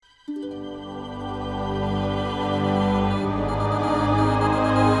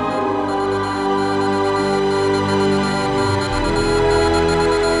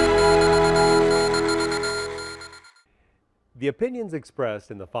opinions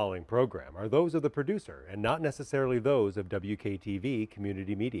expressed in the following program are those of the producer and not necessarily those of WKTV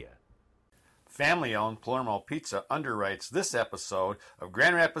Community Media. Family-owned Palermo Pizza underwrites this episode of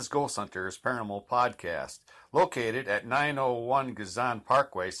Grand Rapids Ghost Hunters Paranormal Podcast, located at 901 Gazan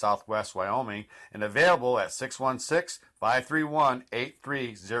Parkway, Southwest Wyoming, and available at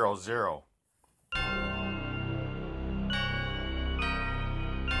 616-531-8300.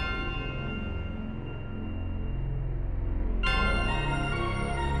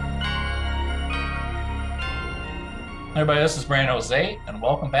 Hey everybody, this is Brandon Jose, and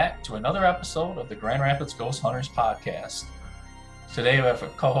welcome back to another episode of the Grand Rapids Ghost Hunters Podcast. Today we have a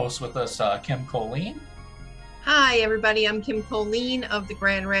co-host with us, Kim Colleen. Hi everybody, I'm Kim Colleen of the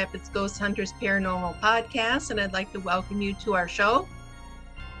Grand Rapids Ghost Hunters Paranormal Podcast, and I'd like to welcome you to our show.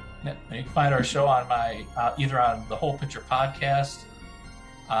 Yeah, you can find our show on my either on the Whole Picture Podcast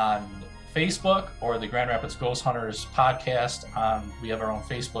on Facebook or the Grand Rapids Ghost Hunters Podcast. We have our own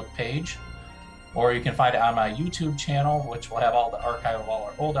Facebook page. Or you can find it on my YouTube channel, which will have all the archive of all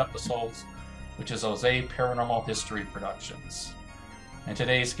our old episodes, which is Jose Paranormal History Productions. And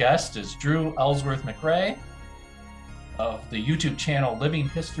today's guest is Drew Ellsworth-McRae of the YouTube channel Living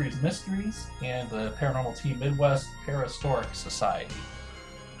History's Mysteries and the Paranormal Team Midwest Parahistoric Society.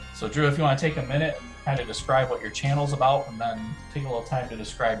 So Drew, if you want to take a minute and kind of describe what your channel's about, and then take a little time to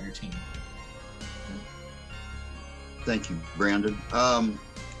describe your team. Thank you, Brandon.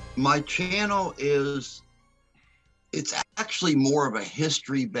 My channel it's actually more of a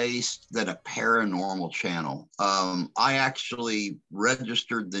history-based than a paranormal channel. I actually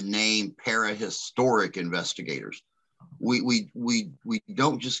registered the name Parahistoric Investigators. We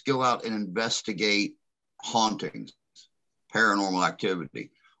don't just go out and investigate hauntings, paranormal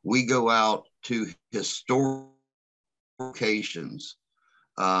activity. We go out to historic locations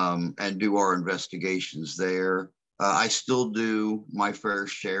and do our investigations there. I still do my fair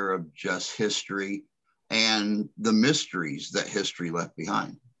share of just history and the mysteries that history left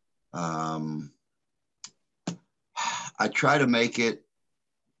behind. I try to make it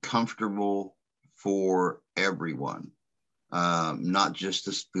comfortable for everyone, not just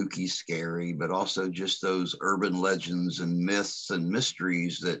the spooky, scary, but also just those urban legends and myths and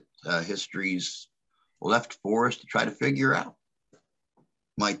mysteries that history's left for us to try to figure out.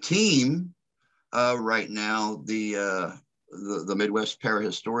 My team right now, the Midwest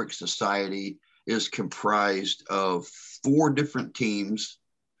Parahistoric Society is comprised of 4 different teams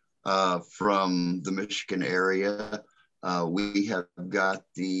from the Michigan area. We have got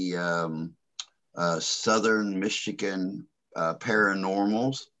the Southern Michigan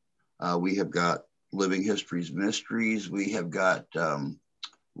Paranormals. We have got Living History's Mysteries. We have got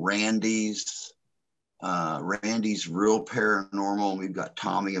Randy's Real Paranormal. We've got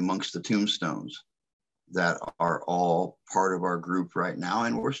Tommy Amongst the Tombstones that are all part of our group right now,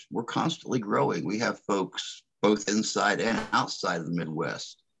 and we're constantly growing. We have folks both inside and outside of the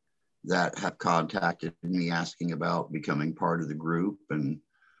Midwest that have contacted me asking about becoming part of the group, and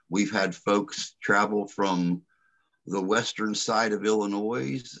we've had folks travel from the western side of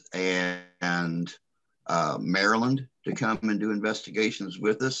Illinois and Maryland to come and do investigations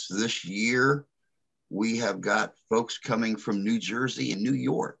with us. This year, we have got folks coming from New Jersey and New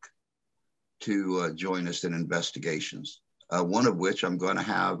York to join us in investigations, one of which I'm going to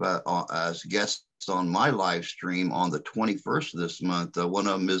have as guests on my live stream on the 21st of this month. One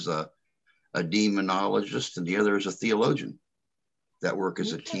of them is a demonologist and the other is a theologian that work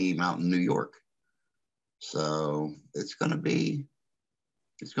as a team out in New York. So it's going to be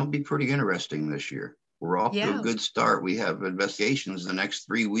pretty interesting this year. We're off to a good start. We have investigations the next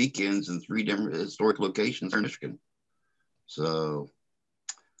 3 weekends in 3 different historic locations in Michigan. So,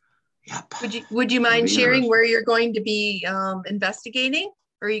 yep. Would you mind sharing where you're going to be investigating,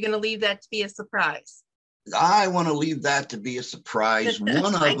 or are you going to leave that to be a surprise? I want to leave that to be a surprise.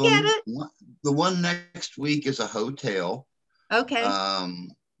 One of the one next week is a hotel. Okay.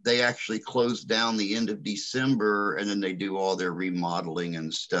 They actually close down the end of December, and then they do all their remodeling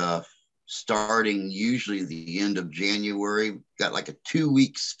and stuff starting usually the end of January. Got like a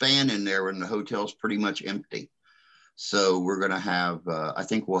 2-week span in there when the hotel's pretty much empty. So we're going to have, I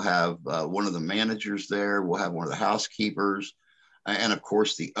think we'll have one of the managers there. We'll have one of the housekeepers and of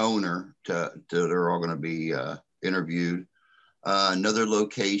course the owner they're all going to be interviewed. Another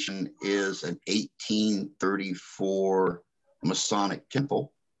location is an 1834 Masonic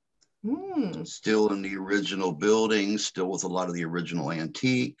temple. Still in the original building, still with a lot of the original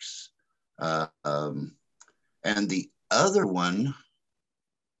antiques. And the other one,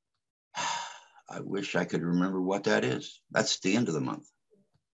 I wish I could remember what that is. That's the end of the month.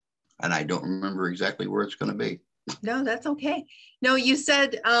 And I don't remember exactly where it's going to be. No, that's okay. No, you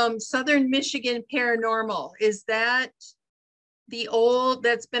said Southern Michigan Paranormal. Is that the old,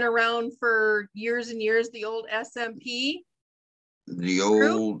 that's been around for years and years, the old SMP The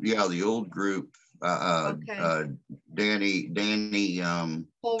group? old, yeah, the old group. Okay. Danny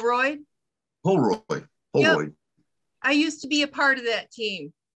Holroyd? Holroyd. Yep. Holroyd. I used to be a part of that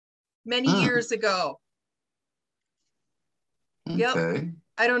team many Huh. years ago. Yep. Okay.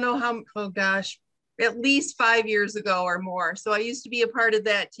 I don't know how, oh gosh, at least 5 years ago or more. So I used to be a part of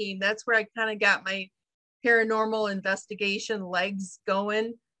that team. That's where I kind of got my paranormal investigation legs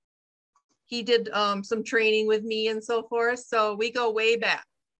going. He did some training with me and so forth. So we go way back.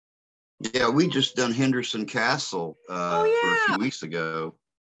 Yeah, we just done Henderson Castle Oh for a yeah. few weeks ago.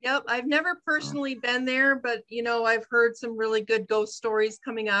 Yep. I've never personally been there, but you know, I've heard some really good ghost stories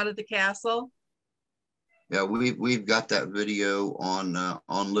coming out of the castle. Yeah, we've got that video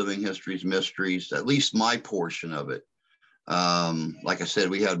on Living Histories Mysteries, at least my portion of it. Like I said,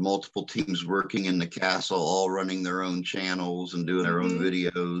 we had multiple teams working in the castle, all running their own channels and doing their own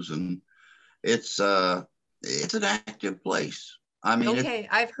videos, and it's an active place. I mean, Okay,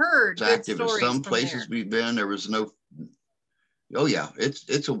 I've heard it's good active. In stories some from places there. we've been, there was no. Oh yeah,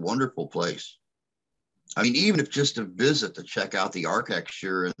 it's a wonderful place. I mean, even if just to visit to check out the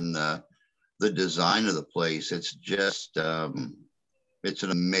architecture and the design of the place, it's just it's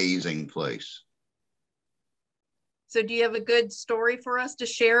an amazing place. So do you have a good story for us to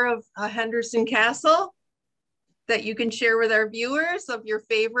share of Henderson Castle that you can share with our viewers of your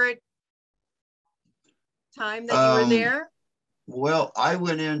favorite time that you were there? Well, I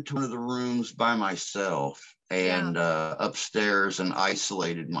went into one of the rooms by myself and Yeah. upstairs and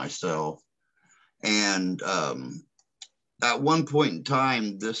isolated myself. And at one point in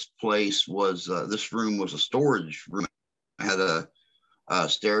time, this room was a storage room. It had a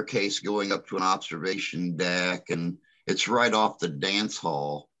staircase going up to an observation deck, and it's right off the dance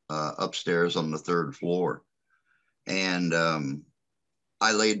hall upstairs on the third floor. And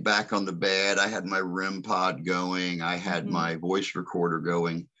I laid back on the bed. I had my REM pod going. I had my voice recorder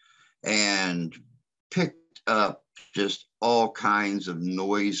going, and picked up just all kinds of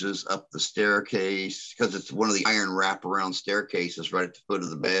noises up the staircase, because it's one of the iron wraparound staircases right at the foot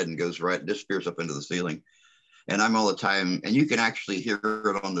of the bed and disappears up into the ceiling. And I'm all the time, and you can actually hear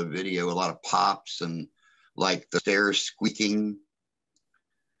it on the video, a lot of pops and like the stairs squeaking.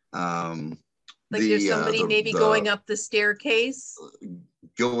 Like there's somebody maybe going up the staircase.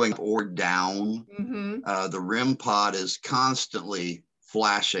 Going or down. The REM pod is constantly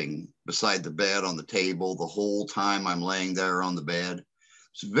flashing beside the bed on the table the whole time I'm laying there on the bed.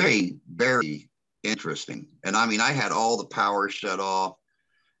 It's very, very interesting. And I mean, I had all the power shut off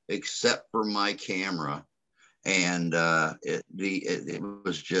except for my camera. And it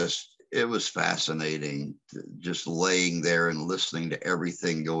was fascinating, just laying there and listening to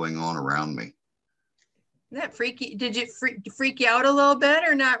everything going on around me. Isn't that freaky? Did you freak you out a little bit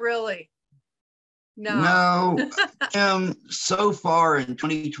or not really? No. So far in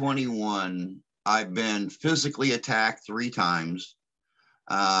 2021, I've been physically attacked 3 times,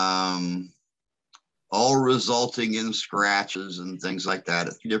 all resulting in scratches and things like that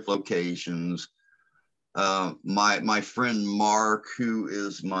at different locations. My friend Mark, who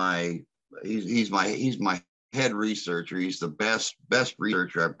is he's my head researcher. He's the best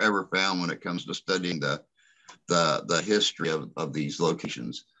researcher I've ever found when it comes to studying the history of these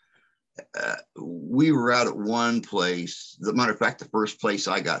locations. We were out at one place. As a matter of fact, the first place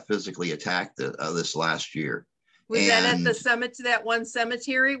I got physically attacked this last year. Was that at the that one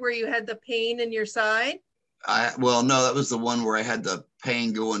cemetery where you had the pain in your side? No, that was the one where I had the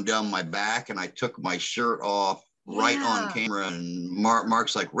pain going down my back, and I took my shirt off right on camera, and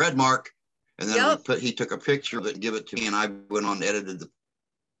Mark's like, "Red mark," and then he took a picture of it and give it to me, and I went on and edited the.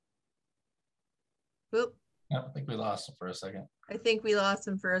 Oop. I think we lost him for a second. I think we lost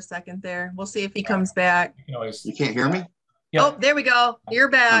him for a second there. We'll see if he comes back. You can't hear me? Yep. Oh, there we go. You're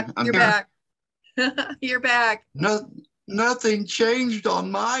back. You're back. You're back. No, nothing changed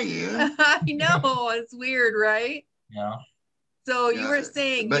on my end. I know. It's weird, right? Yeah. So you were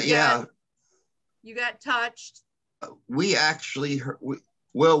saying, but you got touched. We actually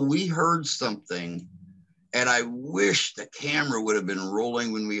we heard something, and I wish the camera would have been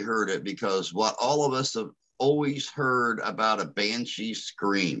rolling when we heard it, because what all of us have always heard about a banshee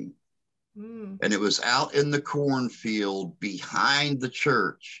scream, and it was out in the cornfield behind the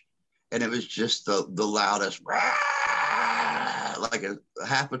church, and it was just the loudest, like a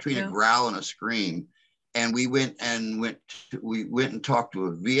half between a growl and a scream. And we went and talked to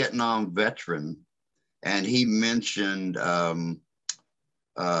a Vietnam veteran, and he mentioned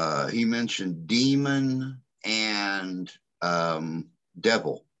demon and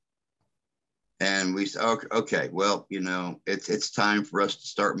Devil. And we said, okay, well, it's time for us to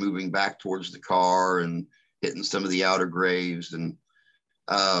start moving back towards the car and hitting some of the outer graves. And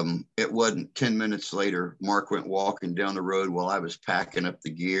it wasn't 10 minutes later, Mark went walking down the road while I was packing up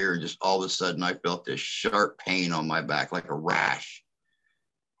the gear. And just all of a sudden, I felt this sharp pain on my back, like a rash.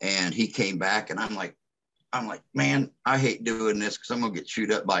 And he came back, and I'm like, man, I hate doing this because I'm going to get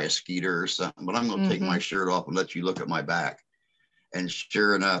chewed up by a skeeter or something, but I'm going to take my shirt off and let you look at my back. And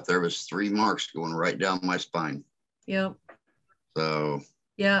sure enough, there was 3 marks going right down my spine. Yep. So.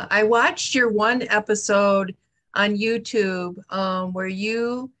 Yeah, I watched your one episode on YouTube where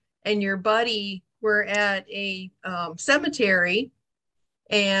you and your buddy were at a cemetery,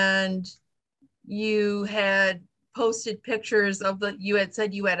 and you had posted pictures of you had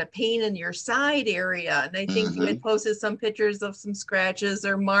said you had a pain in your side area. And I think you had posted some pictures of some scratches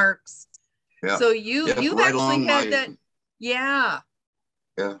or marks. Yeah. So you right actually had that. Yeah.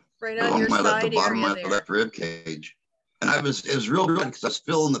 Yeah. Right on your side the bottom area of my left rib cage. And it was real good because I was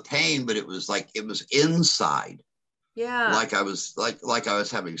feeling the pain, but it was inside. Yeah. Like I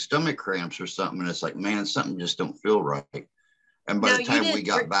was having stomach cramps or something. And it's like, man, something just don't feel right. And by the time we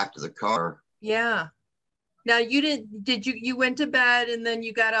got back to the car. Yeah. Now you went to bed and then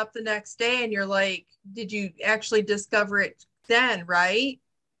you got up the next day and you're like, did you actually discover it then, right?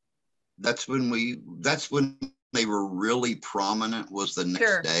 That's when they were really prominent, was the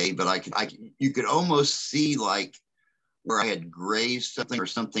next day, but you could almost see like where I had grazed something or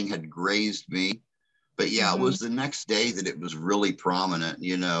something had grazed me. But yeah, it was the next day that it was really prominent.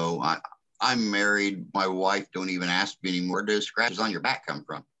 I'm married. My wife don't even ask me anymore, where do scratches on your back come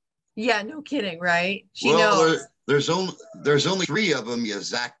from? Yeah, no kidding, right? She knows. There's only 3 of them, you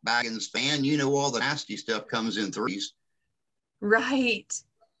Zach Baggins fan. All the nasty stuff comes in 3s. Right.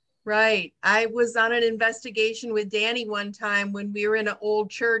 I was on an investigation with Danny one time when we were in an old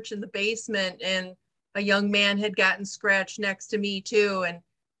church in the basement, and a young man had gotten scratched next to me too. And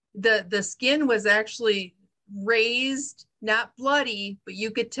the skin was actually raised, not bloody, but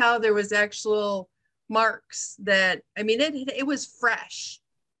you could tell there was actual marks that, it was fresh.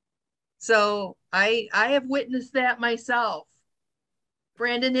 So I have witnessed that myself.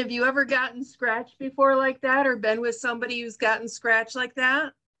 Brandon, have you ever gotten scratched before like that, or been with somebody who's gotten scratched like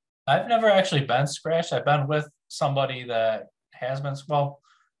that? I've never actually been scratched. I've been with somebody that has been, I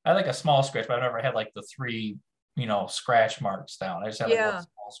had like a small scratch, but I've never had like the 3, scratch marks down. I just had like one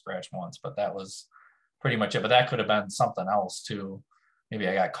small scratch once, but that was pretty much it. But that could have been something else too. Maybe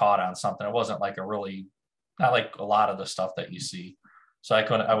I got caught on something. It wasn't like not like a lot of the stuff that you see. So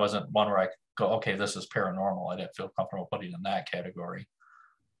I wasn't one where I could go, okay, this is paranormal. I didn't feel comfortable putting in that category.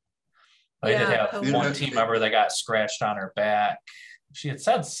 I did have one team member that got scratched on her back. She had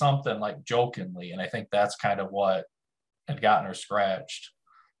said something like jokingly, and I think that's kind of what had gotten her scratched.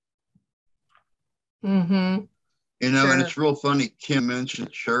 And it's real funny. Kim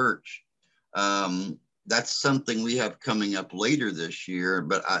mentioned church. That's something we have coming up later this year,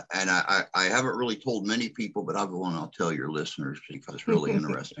 but I haven't really told many people, but I'll go on and I'll tell your listeners because it's really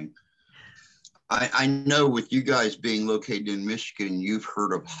interesting. I know with you guys being located in Michigan, you've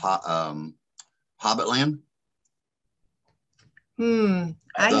heard of Hobbitland. I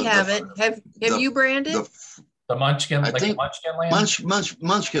haven't. Have you, Brandon? The Munchkin, Munchkin Land?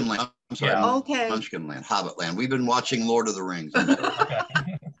 Munchkin Land. I'm sorry. Yeah. Okay. Munchkin Land, Hobbitland. We've been watching Lord of the Rings.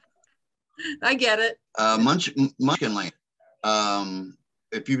 I get it. Munchkin Land.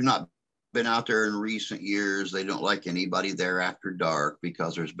 If you've not been out there in recent years, they don't like anybody there after dark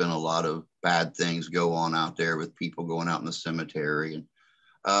because there's been a lot of bad things go on out there with people going out in the cemetery.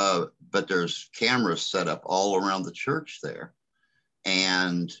 But there's cameras set up all around the church there.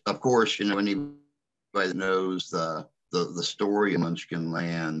 And of course, anybody that knows the story of Munchkin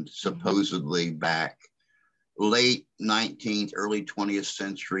Land, supposedly back late 19th, early 20th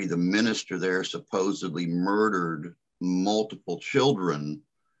century, the minister there supposedly murdered multiple children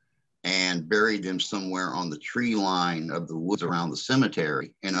and buried them somewhere on the tree line of the woods around the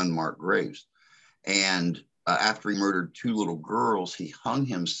cemetery in unmarked graves. And after he murdered 2 little girls, he hung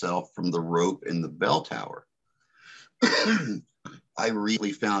himself from the rope in the bell tower. I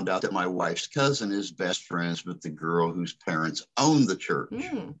really found out that my wife's cousin is best friends with the girl whose parents own the church.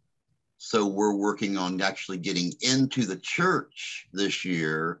 So we're working on actually getting into the church this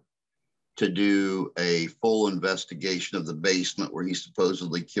year to do a full investigation of the basement where he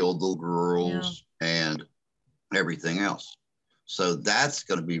supposedly killed the girls and everything else. So that's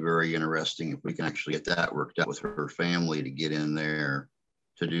going to be very interesting if we can actually get that worked out with her family to get in there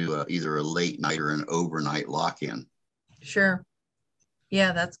to do either a late night or an overnight lock-in. Sure.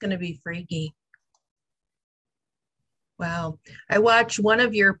 Yeah, that's going to be freaky. Wow. I watched one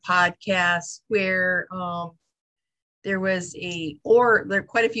of your podcasts where there was there are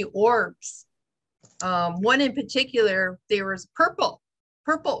quite a few orbs. One in particular, there was purple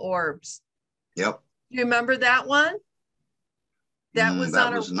orbs. Yep. Do you remember that one? That was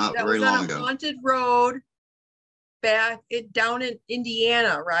that was not very long ago. Haunted road down in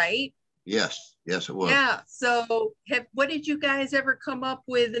Indiana, right? Yes, it was. Yeah. So what did you guys ever come up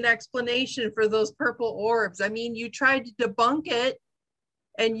with an explanation for those purple orbs? I mean, you tried to debunk it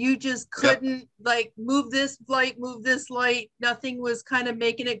and you just couldn't like move this light. Nothing was kind of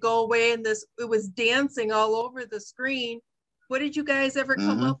making it go away. And it was dancing all over the screen. What did you guys ever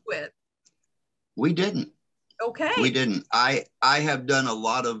come up with? We didn't. Okay. We didn't. I have done a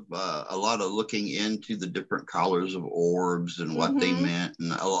lot of looking into the different colors of orbs and what they meant,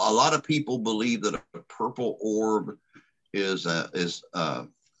 and a lot of people believe that a purple orb is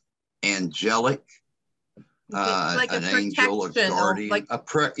angelic, like an angel, a guardian, like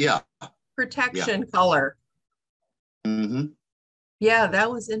protection yeah. color. Yeah,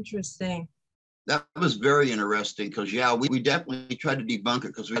 that was interesting. That was very interesting because we definitely tried to debunk it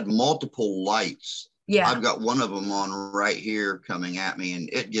because we had multiple lights. Yeah, I've got one of them on right here coming at me, and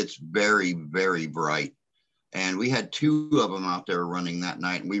it gets very, very bright. And we had two of them out there running that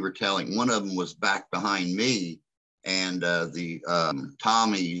night, and we were telling one of them was back behind me, and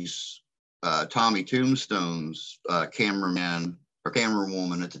Tommy Tombstone's cameraman or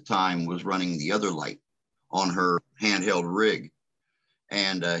camerawoman at the time was running the other light on her handheld rig.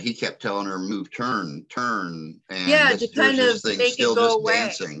 And he kept telling her, move, turn. And to kind of make it go away.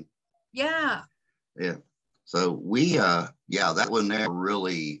 Dancing. Yeah. Yeah. So we, that one there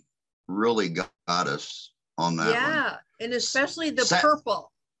really, really got us on that one. Yeah. And especially the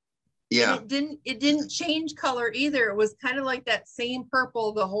purple. Yeah. And it didn't change color either. It was kind of like that same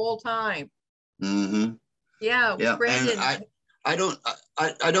purple the whole time. Yeah. Brandon. And I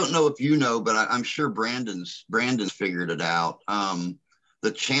don't know if you know, but I'm sure Brandon's figured it out.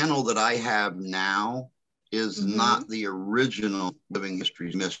 The channel that I have now is not the original Living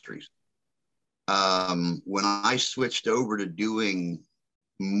Histories Mysteries. When I switched over to doing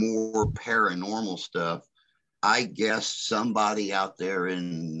more paranormal stuff, I guess somebody out there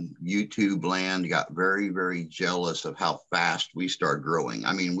in YouTube land got very, very jealous of how fast we started growing.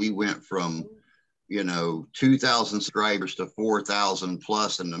 I mean, we went from, 2,000 subscribers to 4,000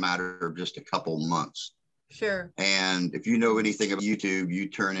 plus in a matter of just a couple months. Sure. And if you know anything about YouTube, you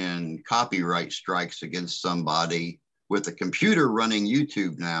turn in copyright strikes against somebody with a computer running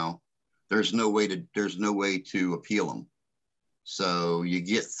YouTube now. There's no way to appeal them. So you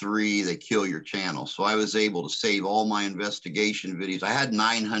get 3, they kill your channel. So I was able to save all my investigation videos. I had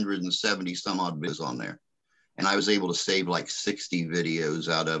 970 some odd videos on there. And I was able to save like 60 videos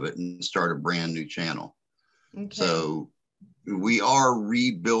out of it and start a brand new channel. Okay. So we are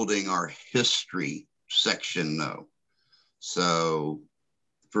rebuilding our history section though. So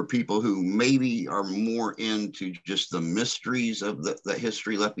for people who maybe are more into just the mysteries of the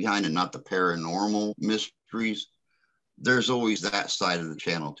history left behind and not the paranormal mysteries, there's always that side of the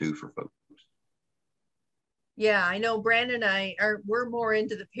channel too for folks. Yeah, I know Brandon and we're more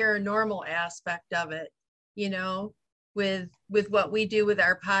into the paranormal aspect of it, with what we do with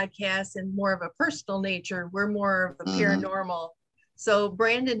our podcast and more of a personal nature. We're more of a paranormal. So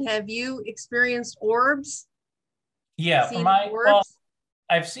Brandon, have you experienced orbs? Yeah,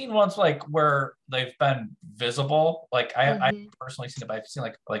 I've seen ones like where they've been visible. Like I personally seen it, but I've seen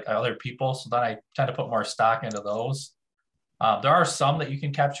like other people. So then I tend to put more stock into those. There are some that you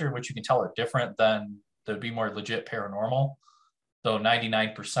can capture, which you can tell are different than that'd be more legit paranormal. Though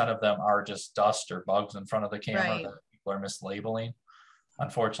 99% of them are just dust or bugs in front of the camera that people are mislabeling,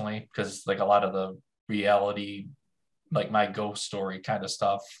 unfortunately, because like a lot of the reality, like my ghost story kind of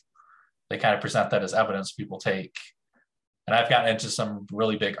stuff, they kind of present that as evidence people take. And I've gotten into some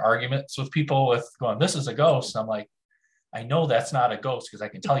really big arguments with people with going, this is a ghost. And I'm like, I know that's not a ghost because I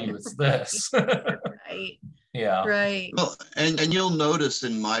can tell you it's this. Right. Yeah. Right. Well, and you'll notice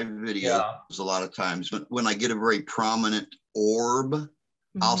in my videos a lot of times when I get a very prominent orb,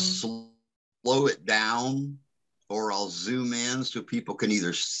 I'll slow it down or I'll zoom in so people can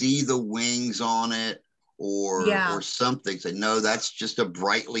either see the wings on it or something. Say, no, that's just a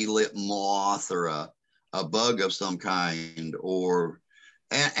brightly lit moth or a bug of some kind,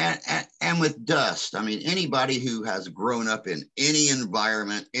 and with dust. I mean, anybody who has grown up in any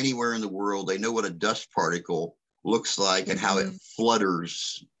environment, anywhere in the world, they know what a dust particle looks like and how it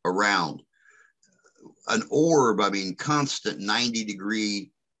flutters around. An orb, I mean, constant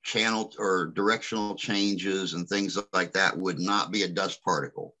 90-degree channel or directional changes and things like that would not be a dust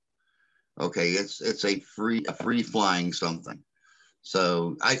particle. Okay, it's a free flying something.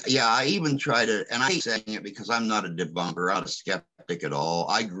 So I even try to, and I hate saying it because I'm not a debunker, I'm not a skeptic at all.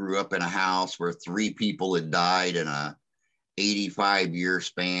 I grew up in a house where 3 people had died in a 85-year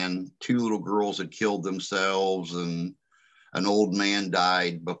span. 2 little girls had killed themselves, and an old man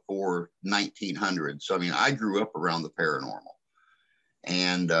died before 1900. So I mean, I grew up around the paranormal,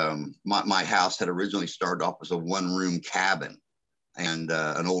 and my house had originally started off as a 1-room cabin. And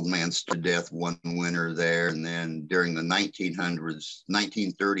an old man stood to death one winter there. And then during the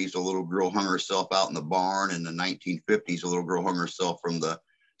 1930s, a little girl hung herself out in the barn. In the 1950s, a little girl hung herself from the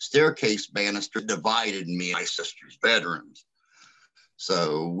staircase banister, divided me and my sister's bedrooms.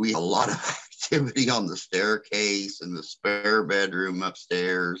 So we had a lot of activity on the staircase and the spare bedroom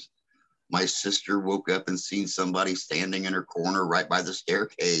upstairs. My sister woke up and seen somebody standing in her corner right by the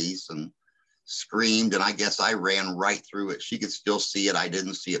staircase and screamed, and I guess I ran right through it. She could still see it. I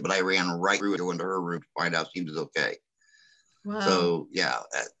didn't see it, but I ran right through it to go into her room to find out she was okay. Wow. So yeah,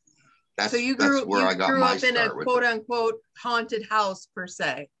 that's so you that's where I got my up in a start with quote it. unquote haunted house per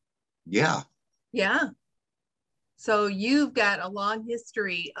se. Yeah. Yeah. So you've got a long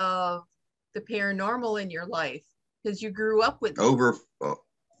history of the paranormal in your life because you grew up with it.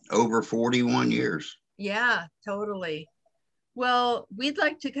 Over 41 years. Yeah, totally. Well, we'd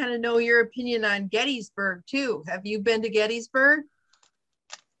like to kind of know your opinion on Gettysburg too. Have you been to Gettysburg?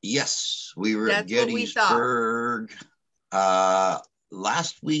 Yes, we were That's at Gettysburg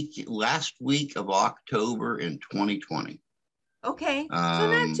last week of October in 2020. Okay, so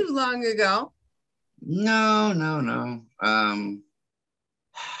not too long ago. No.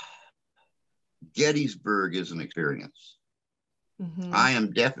 Gettysburg is an experience. Mm-hmm. I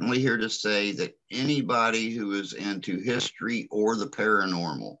am definitely here to say that anybody who is into history or the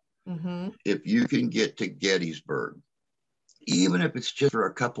paranormal, Mm-hmm. if you can get to Gettysburg, even if it's just for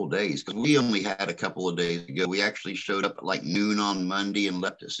a couple of days, because we only had a couple of days to go. We actually showed up at like noon on Monday and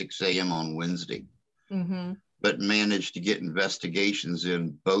left at 6 a.m. on Wednesday, Mm-hmm. but managed to get investigations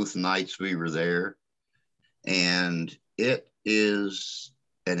in both nights we were there. And it is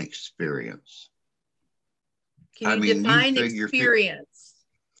an experience. Can you define experience?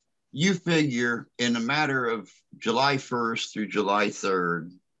 You figure in a matter of July 1st through July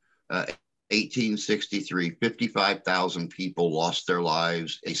 3rd, 1863, 55,000 people lost their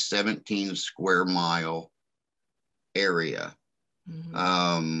lives, a 17 square mile area.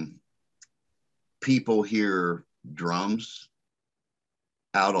 Mm-hmm. People hear drums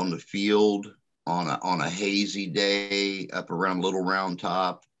out on the field on a hazy day up around Little Round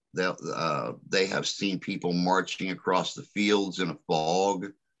Top. They have seen people marching across the fields in a fog.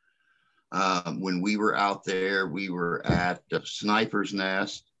 When we were out there, we were at Sniper's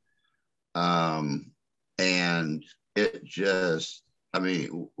Nest. And it just, I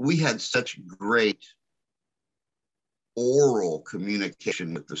mean, we had such great oral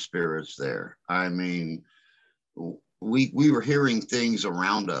communication with the spirits there. I mean, we were hearing things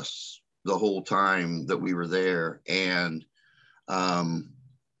around us the whole time that we were there. And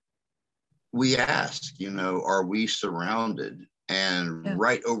we asked, are we surrounded? And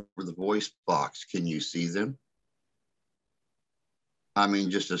right over the voice box, can you see them? I mean,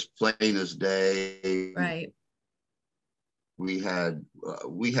 just as plain as day. Right. We had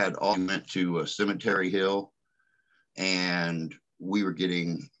all went to Cemetery Hill, and we were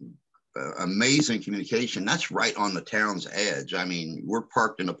getting amazing communication. That's right on the town's edge. I mean, we're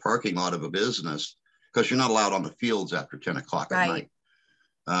parked in a parking lot of a business because you're not allowed on the fields after 10 o'clock at night.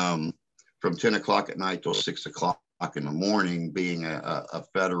 From 10 o'clock at night till 6 o'clock in the morning, being a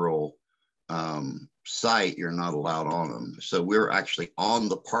federal site, you're not allowed on them. So we're actually on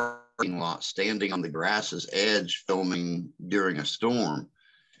the parking lot, standing on the grass's edge, filming during a storm,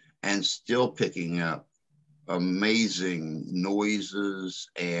 and still picking up amazing noises.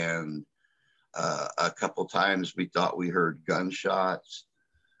 And a couple times we thought we heard gunshots.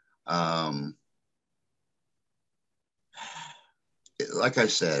 Like I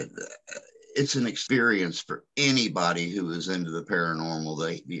said, it's an experience for anybody who is into the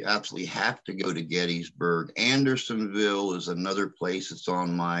paranormal. You absolutely have to go to Gettysburg. Andersonville is another place that's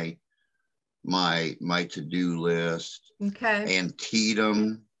on my to-do list. Okay.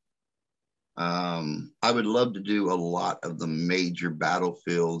 Antietam. I would love to do a lot of the major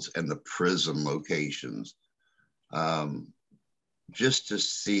battlefields and the prison locations. Just to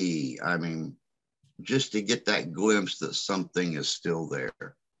see, I mean, just to get that glimpse that something is still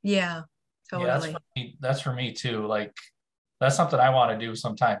there. Yeah. Totally. Yeah, that's for me too. Like, that's something I want to do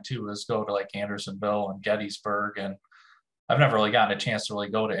sometime too, is go to like Andersonville and Gettysburg. And I've never really gotten a chance to really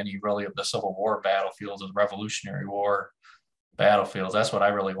go to any really of the Civil War battlefields or the Revolutionary War. battlefields. That's what I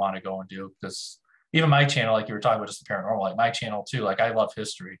really want to go and do, because even my channel, like you were talking about, just the paranormal, like my channel too, like I love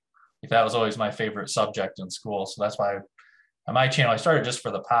history. Like that was always my favorite subject in school. So that's why on my channel, I started just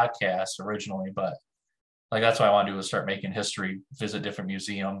for the podcast originally, but like that's what I want to do, is start making history, visit different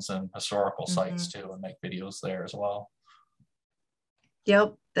museums and historical sites too, and make videos there as well.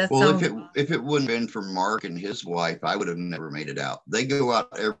 Yep. That Well, sounds if it wouldn't have been for Mark and his wife, I would have never made it out. They go out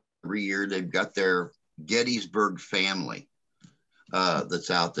every year. They've got their Gettysburg family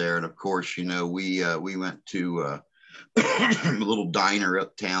that's out there, and of course, you know, we went to a little diner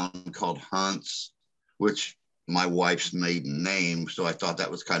uptown called Hunt's, which my wife's maiden name, so I thought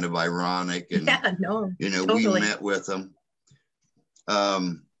that was kind of ironic. And yeah, no, you know, totally. we met with them.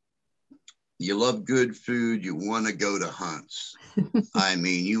 You love good food, you want to go to Hunt's. I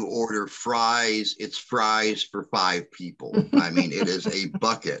mean, you order fries, it's fries for 5 people. I mean, it is a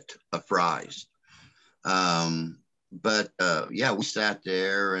bucket of fries. But yeah, we sat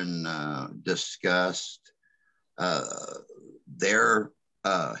there and discussed their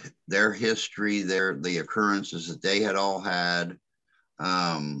history, the occurrences that they had all had.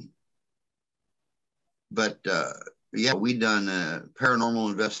 Yeah, we done a paranormal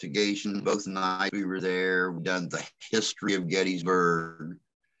investigation both nights we were there. We done the history of Gettysburg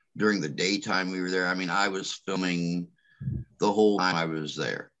during the daytime we were there. I mean, I was filming the whole time I was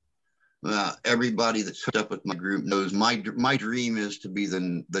there. Everybody that's hooked up with my group knows my dream is to be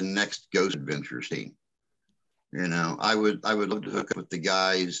the next Ghost Adventures team. You know, I would love to hook up with the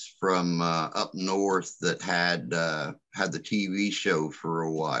guys from up north that had the TV show for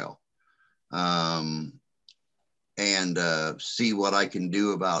a while. And see what I can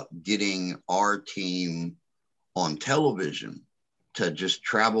do about getting our team on television to just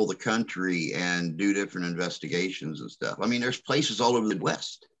travel the country and do different investigations and stuff. I mean, there's places all over the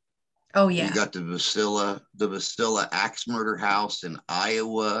Midwest. Oh yeah. You got the Vasilla Axe Murder House in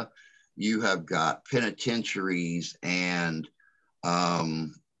Iowa. You have got penitentiaries and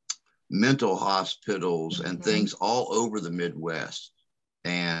mental hospitals and things all over the Midwest.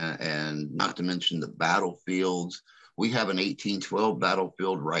 And not to mention the battlefields. We have an 1812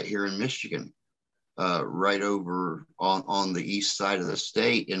 battlefield right here in Michigan, right over on the east side of the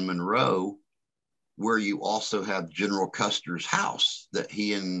state in Monroe, where you also have General Custer's house that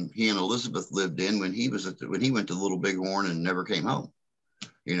he and Elizabeth lived in when he went to Little Bighorn and never came home.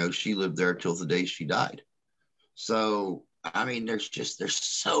 You know, she lived there till the day she died. So I mean, there's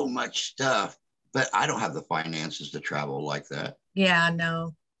so much stuff, but I don't have the finances to travel like that. Yeah,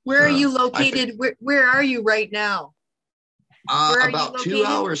 no. Where are you located? Where are you right now? About 2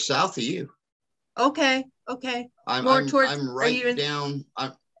 hours south of you. Okay. I'm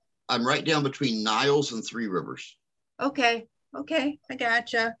right down between Niles and Three Rivers. Okay, I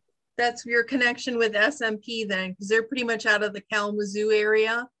gotcha. That's your connection with SMP then, because they're pretty much out of the Kalamazoo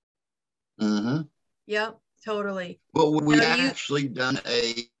area. Mm-hmm. Yep, totally. Well, we actually done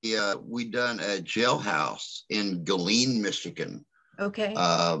a jailhouse in Galene, Michigan. Okay.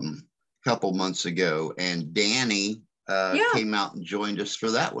 Couple months ago, and Danny came out and joined us for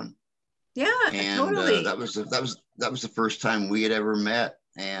that one. Yeah, and totally. That was the first time we had ever met,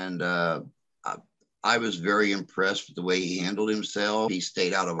 and I was very impressed with the way he handled himself. He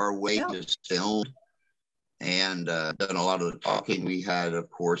stayed out of our way, just filmed, and done a lot of the talking. We had, of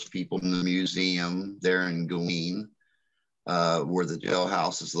course, people in the museum there in Galene, where the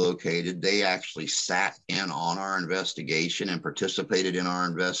jailhouse is located. They actually sat in on our investigation and participated in our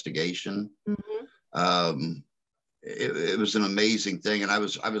investigation. Mm-hmm. It was an amazing thing, and I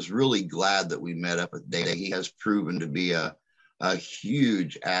was really glad that we met up with Dave. He has proven to be a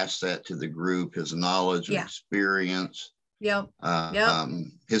huge asset to the group. His knowledge and experience. Yep.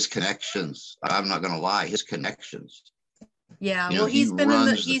 His connections. I'm not going to lie. His connections. Yeah. You know, well, he's been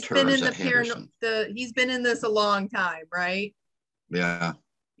in this a long time, right? Yeah.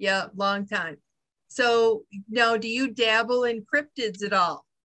 Yeah, long time. So now, do you dabble in cryptids at all?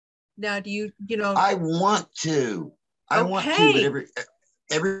 Now, do you know? I want to, but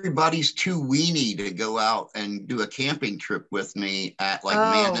everybody's too weenie to go out and do a camping trip with me at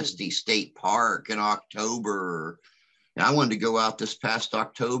Manistee State Park in October. And I wanted to go out this past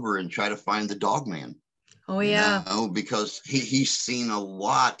October and try to find the Dogman. Oh yeah. You know, because he's seen a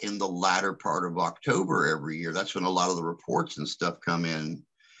lot in the latter part of October every year. That's when a lot of the reports and stuff come in.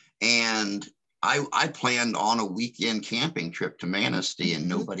 And I planned on a weekend camping trip to Manistee, and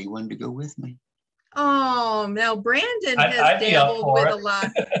nobody wanted to go with me. Oh, now Brandon has dabbled with a lot.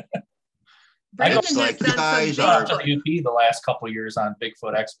 Brandon has done some Bigfoot. The last couple of years on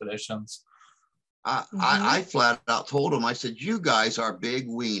Bigfoot expeditions. I flat out told him, I said, you guys are big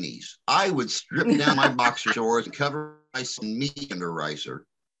weenies. I would strip down my boxer shorts and cover nice meat ricer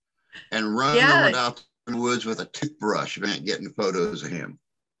and run Yeah. out in the woods with a toothbrush if I ain't getting photos of him.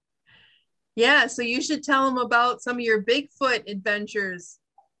 Yeah. So you should tell them about some of your Bigfoot adventures.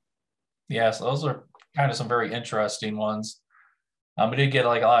 Yeah, so those are kind of some very interesting ones. We did get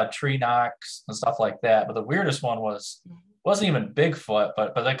like a lot of tree knocks and stuff like that, but the weirdest one wasn't even Bigfoot,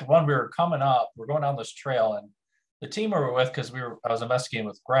 but like when we were coming up, we're going down this trail, and the team we were with, because I was investigating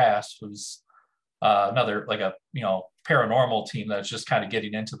with Grass, who's another like a paranormal team that's just kind of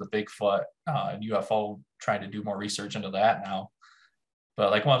getting into the Bigfoot and UFO, trying to do more research into that now.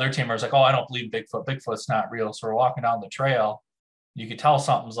 But like one of their team members like, oh, I don't believe Bigfoot. Bigfoot's not real. So we're walking down the trail. You could tell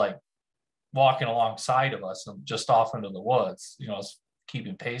something's like walking alongside of us and just off into the woods, it's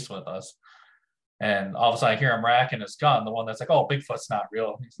keeping pace with us. And all of a sudden I hear him racking his gun, the one that's like, oh, Bigfoot's not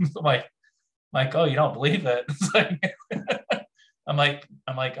real. I'm like, oh, you don't believe it? It's like, I'm like,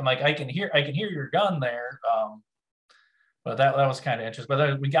 I can hear your gun there. But that was kind of interesting. But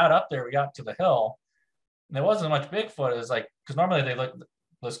then we got up there, we got to the hill, and there wasn't much Bigfoot. It's like, because normally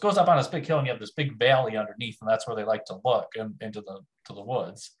this goes up on this big hill and you have this big valley underneath, and that's where they like to look into the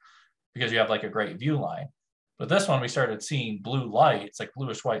woods, because you have like a great view line. But this one, we started seeing blue lights, like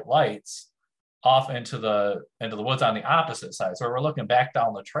bluish white lights, off into the woods on the opposite side. So we're looking back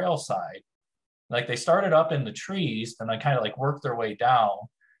down the trail side. Like they started up in the trees and then kind of like worked their way down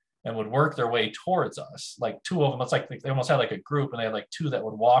and would work their way towards us. Like two of them, it's like they almost had like a group, and they had like two that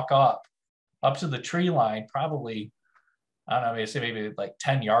would walk up to the tree line, probably, I don't know, maybe like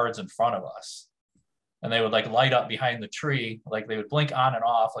 10 yards in front of us. And they would like light up behind the tree, like they would blink on and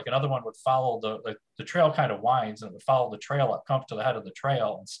off. Like another one would follow the trail kind of winds, and it would follow the trail up, come to the head of the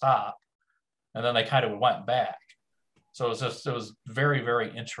trail and stop. And then they kind of went back. So it was very,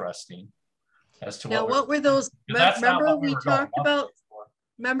 very interesting as to now what were those. Remember we talked about for.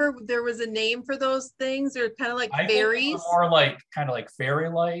 Remember there was a name for those things? They're kind of like I fairies. think more like kind of like fairy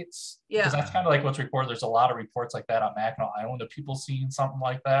lights. Yeah. Because that's kind of like what's reported. There's a lot of reports like that on Mackinac Island of people seeing something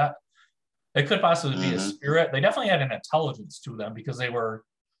like that. It could possibly be a spirit. They definitely had an intelligence to them, because they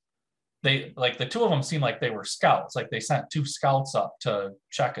like the two of them seemed like they were scouts. Like they sent two scouts up to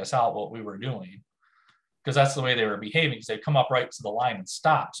check us out, what we were doing, because that's the way they were behaving, because they'd come up right to the line and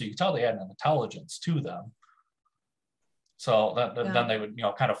stop. So you could tell they had an intelligence to them. So then they would,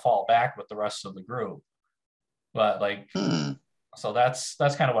 kind of fall back with the rest of the group. But like, so that's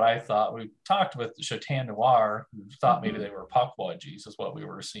kind of what I thought. We talked with Chatan Noir, who thought maybe they were puckwudgies is what we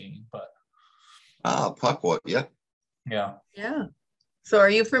were seeing, but. Puckwudgie, yeah. Yeah. Yeah. So are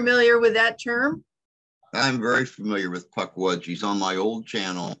you familiar with that term? I'm very familiar with puckwudgies. On my old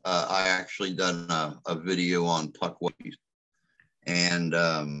channel, I actually done a video on puckwudgies, and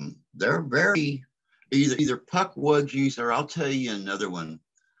they're very either puckwudgies, or I'll tell you another one.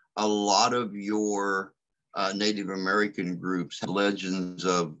 A lot of your Native American groups have legends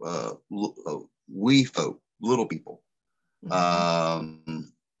of wee folk, little people.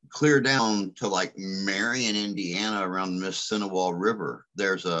 Clear down to like Marion, Indiana, around the Mississinawa River,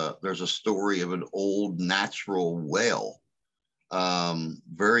 there's a story of an old natural well.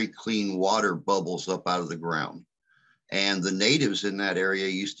 Very clean water bubbles up out of the ground, and the natives in that area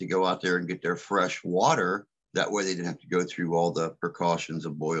used to go out there and get their fresh water. That way they didn't have to go through all the precautions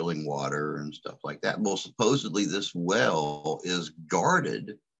of boiling water and stuff like that. Well, supposedly this well is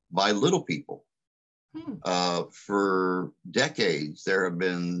guarded by little people. For decades, there have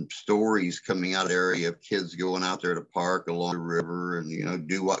been stories coming out of the area of kids going out there to park along the river and,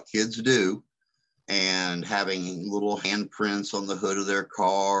 do what kids do, and having little handprints on the hood of their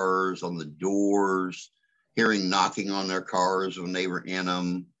cars, on the doors, hearing knocking on their cars when they were in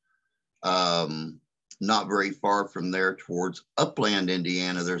them. Not very far from there towards Upland,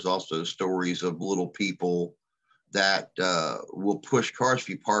 Indiana, there's also stories of little people that will push cars. If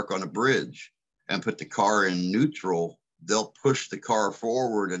you park on a bridge and put the car in neutral, they'll push the car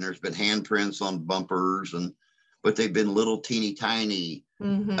forward, and there's been handprints on bumpers, but they've been little teeny tiny,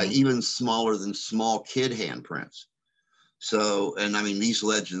 even smaller than small kid handprints. So, and I mean, these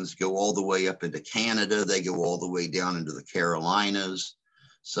legends go all the way up into Canada. They go all the way down into the Carolinas.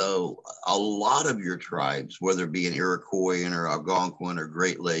 So a lot of your tribes, whether it be an Iroquoian or Algonquin or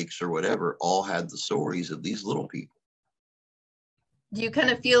Great Lakes or whatever, all had the stories of these little people. Do you kind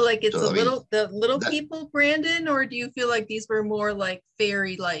of feel like it's the little people, Brandon, or do you feel like these were more like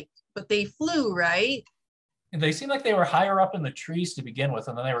fairy-like, but they flew, right? They seemed like they were higher up in the trees to begin with,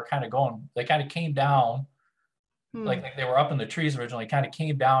 and then they kind of came down, like they were up in the trees originally, kind of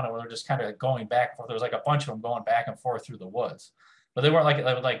came down, and we were just kind of going back and forth. There was like a bunch of them going back and forth through the woods, but they weren't like,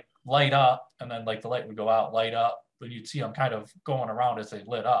 they would like light up, and then like the light would go out, light up, but you'd see them kind of going around as they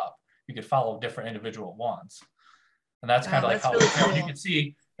lit up. You could follow different individual ones. And that's kind of like that's how really you cool. could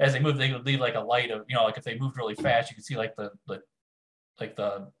see as they move, they would leave like a light of, like if they moved really fast, you could see like the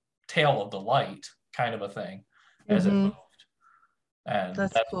tail of the light kind of a thing as it moved. And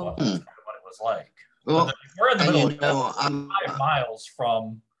That's that's cool. kind of what it was like. Well, We're in the and middle you of know, nowhere. 5 miles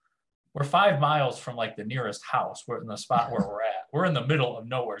from we're 5 miles from like the nearest house. We're in the spot where we're at. We're in the middle of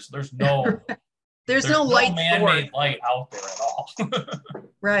nowhere. So there's no there's no light man-made source. light out there at all.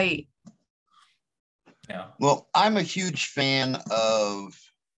 Right. Yeah. well, I'm a huge fan of,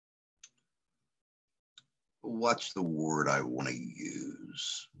 what's the word I want to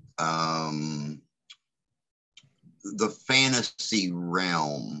use? The fantasy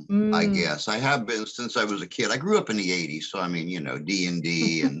realm, I guess. I have been since I was a kid. I grew up in the 80s, so I mean,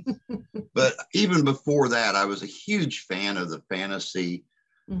 D&D and but even before that, I was a huge fan of the fantasy,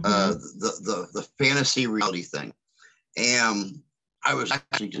 the fantasy reality thing. And I was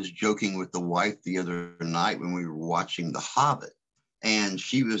actually just joking with the wife the other night when we were watching The Hobbit. And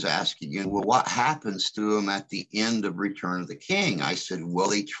she was asking, well, what happens to them at the end of Return of the King? I said, well,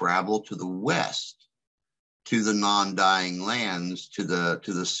 they travel to the west, to the non-dying lands, to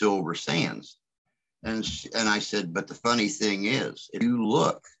the silver sands. And I said, but the funny thing is, if you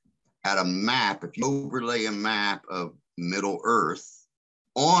look at a map, if you overlay a map of Middle Earth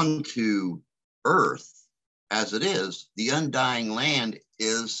onto Earth as it is, the undying land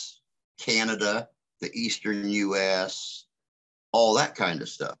is Canada, the Eastern US, all that kind of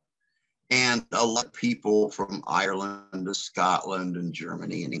stuff. And a lot of people from Ireland to Scotland and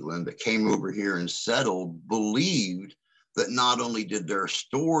Germany and England that came over here and settled believed that not only did their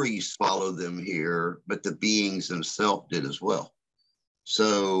stories follow them here, but the beings themselves did as well.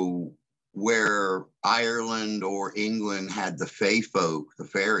 So where Ireland or England had the fae folk, the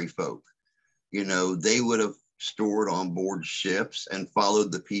fairy folk, they would have stored on board ships and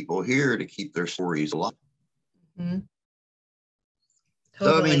followed the people here to keep their stories alive. Mm-hmm.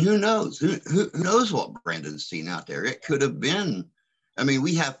 So, I mean, who knows? Who knows what Brandon's seen out there? It could have been, I mean,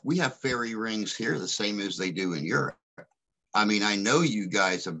 we have fairy rings here the same as they do in Europe. I mean, I know you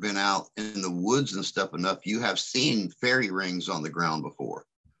guys have been out in the woods and stuff enough. You have seen fairy rings on the ground before,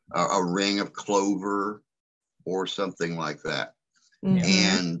 a ring of clover or something like that. Mm-hmm.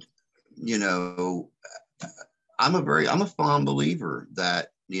 And, I'm a fond believer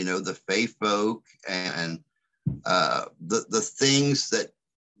that, the fae folk and the things that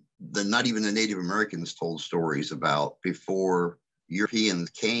not even the Native Americans told stories about before Europeans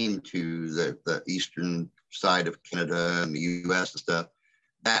came to the eastern side of Canada and the US and stuff,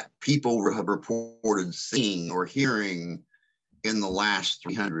 that people have reported seeing or hearing in the last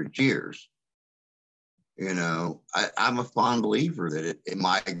 300 years. I'm a fond believer that it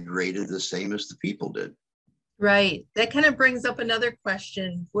migrated the same as the people did. Right. That kind of brings up another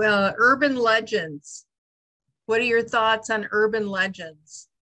question. Well, urban legends. What are your thoughts on urban legends?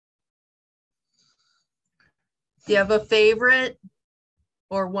 Do you have a favorite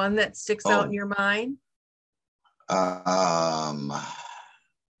or one that sticks out in your mind?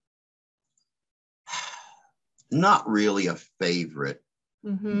 Not really a favorite,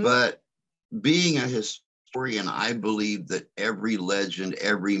 but being a historian, I believe that every legend,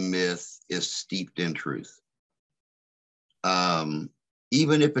 every myth is steeped in truth.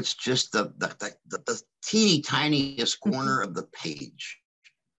 Even if it's just the teeny tiniest corner of the page,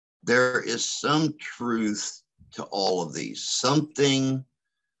 there is some truth to all of these. Something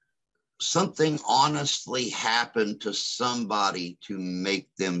honestly happened to somebody to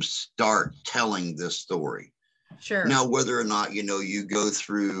make them start telling this story. Sure. Now, whether or not, you go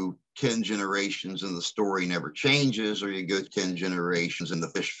through 10 generations and the story never changes, or you go 10 generations and the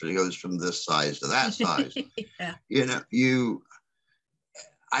fish goes from this size to that size. Yeah.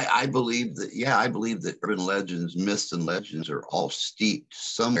 I believe that urban legends, myths and legends are all steeped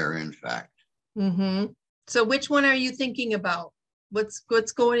somewhere, in fact. Mm-hmm. So which one are you thinking about? What's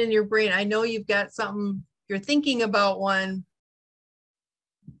going in your brain? I know you've got something, you're thinking about one.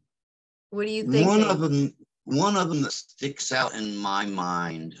 What do you think? One of them that sticks out in my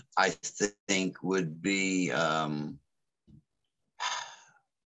mind, I think, would be,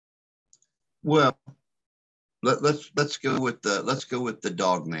 well, let's go with the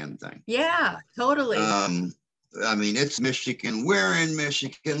Dogman thing. Yeah, totally. I mean, it's Michigan. We're in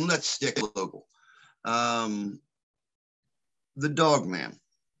Michigan. Let's stick local. The Dogman,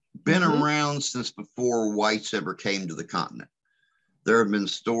 been around since before whites ever came to the continent. There have been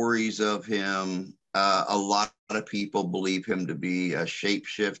stories of him. A lot of people believe him to be a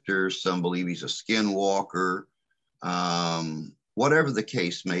shapeshifter. Some believe he's a skinwalker. Whatever the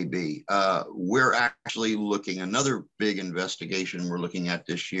case may be, we're actually looking, another big investigation we're looking at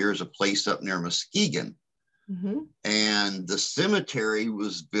this year is a place up near Muskegon And the cemetery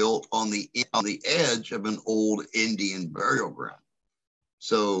was built on the edge of an old Indian burial ground.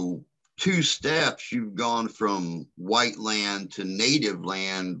 So 2 steps, you've gone from white land to native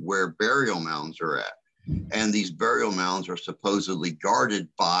land where burial mounds are at. And these burial mounds are supposedly guarded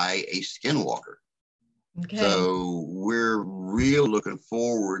by a skinwalker. Okay. So we're real looking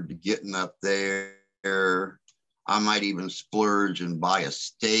forward to getting up there. I might even splurge and buy a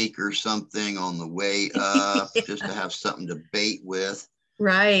steak or something on the way up just to have something to bait with.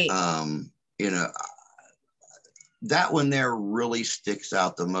 Right. You know, that one there really sticks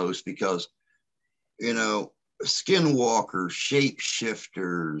out the most because, you know, skinwalkers,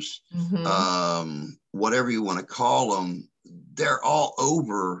 shapeshifters, whatever you want to call them, they're all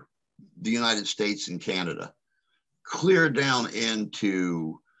over the United States and Canada, clear down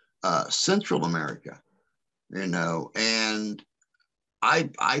into Central America, you know, and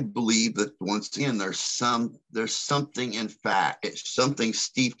I believe that once again there's something in fact, it's something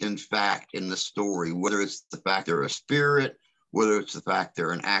steeped in fact in the story, whether it's the fact they're a spirit, whether it's the fact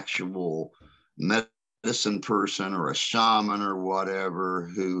they're an actual medicine person or a shaman or whatever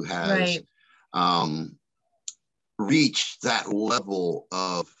who has reached that level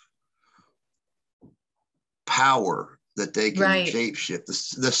of power that they can shapeshift.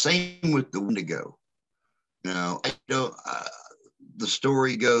 The same with the Wendigo. You know, the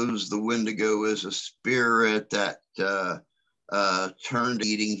story goes the Wendigo is a spirit that turned to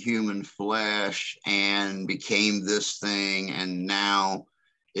eating human flesh and became this thing. And now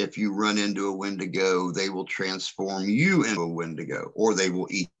if you run into a Wendigo, they will transform you into a Wendigo or they will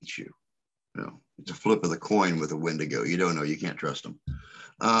eat you. You know, it's a flip of the coin with a Wendigo. You don't know, you can't trust them.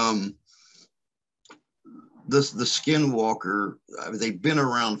 The skinwalker, they've been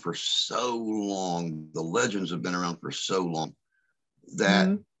around for so long. The legends have been around for so long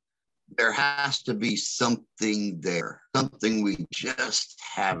that there has to be something there, something we just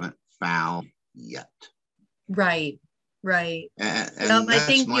haven't found yet. Right. And I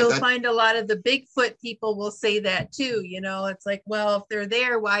think you'll find a lot of the Bigfoot people will say that too. You know, it's like, well, if they're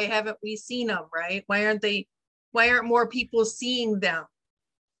there, why haven't we seen them? Right? Why aren't more people seeing them?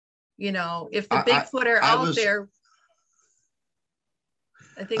 You know, if the Bigfoot are out there,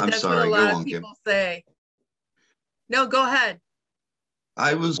 I think that's what a lot of people say. No, go ahead.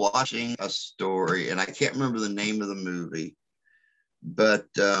 I was watching a story, and I can't remember the name of the movie, but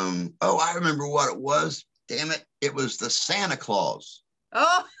I remember what it was. Damn it! It was the Santa Claus.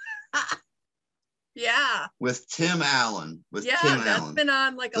 Oh, yeah. With Tim Allen. That's been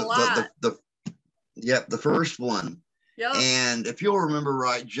on like a lot. The first one. Yep. And if you'll remember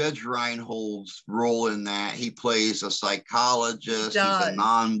right, Judge Reinhold's role in that, he plays a psychologist. He's a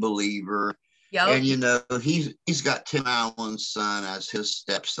non-believer. Yep. And you know, he's got Tim Allen's son as his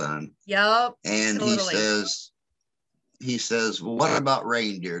stepson. Yep. And totally. he says, well, what about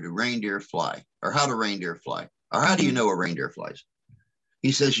reindeer? Do reindeer fly? Or how do reindeer fly? Or how do you know a reindeer flies?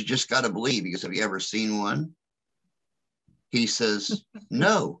 He says, you just got to believe, because have you ever seen one? He says,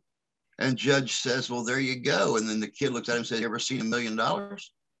 no. And Judge says, well, there you go. And then the kid looks at him and says, you ever seen $1 million?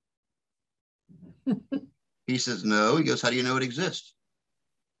 He says, no. He goes, how do you know it exists?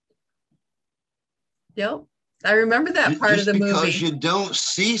 Yep. I remember that part of the movie. Just because you don't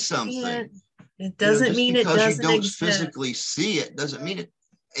see something. It doesn't mean it doesn't exist. Because you don't physically see it doesn't mean it.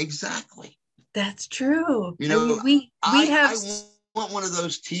 Exactly. That's true. You know, I mean, I want one of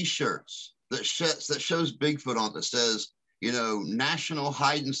those T-shirts that shows Bigfoot on it that says, you know, National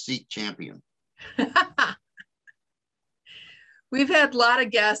Hide and Seek Champion. We've had a lot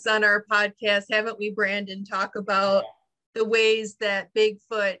of guests on our podcast, haven't we, Brandon, talk about the ways that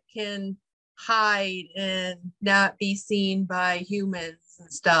Bigfoot can hide and not be seen by humans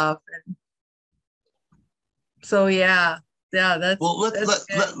and stuff. And so, yeah, that's well.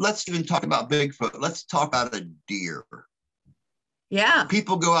 Let's even talk about Bigfoot. Let's talk about a deer. Yeah,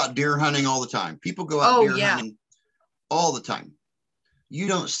 people go out deer hunting all the time. People go out deer hunting all the time. You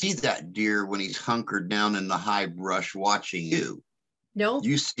don't see that deer when he's hunkered down in the high brush watching you. No,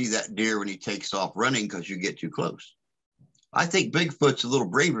 you see that deer when he takes off running because you get too close. I think Bigfoot's a little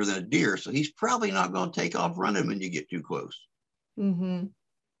braver than a deer, so he's probably not going to take off running when you get too close. Mm-hmm.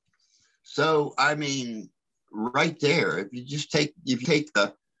 So, I mean, right there, if you take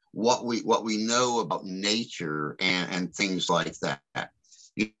the what we know about nature and things like that,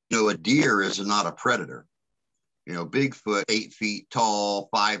 you know, a deer is not a predator. You know, Bigfoot, 8 feet tall,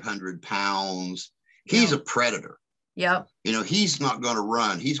 500 pounds. He's a predator. Yep. You know, he's not going to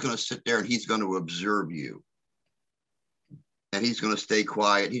run. He's going to sit there and he's going to observe you. And he's going to stay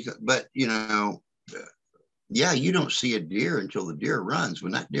quiet. But, you know, yeah, you don't see a deer until the deer runs.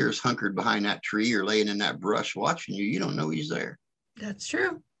 When that deer is hunkered behind that tree or laying in that brush watching you, you don't know he's there. That's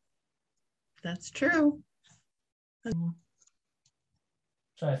true. That's true. Trying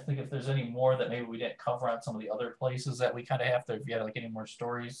to think if there's any more that maybe we didn't cover on some of the other places that we kind of have to, if you had like any more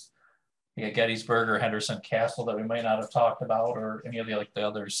stories. Yeah, Gettysburg or Henderson Castle that we might not have talked about, or any of the like the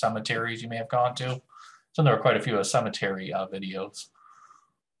other cemeteries you may have gone to. So there were quite a few cemetery videos.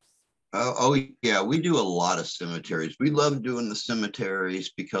 Oh, yeah, we do a lot of cemeteries. We love doing the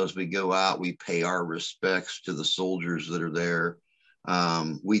cemeteries because we go out, we pay our respects to the soldiers that are there.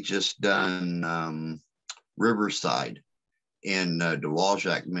 We just done Riverside in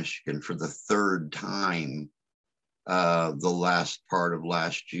Dowagiac, Michigan for the third time the last part of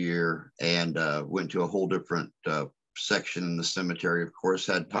last year, and went to a whole different section in the cemetery. Of course,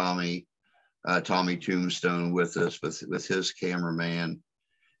 had Tommy Tombstone with us with his cameraman,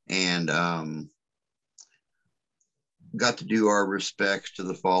 and got to do our respects to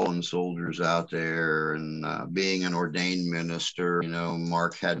the fallen soldiers out there. And being an ordained minister,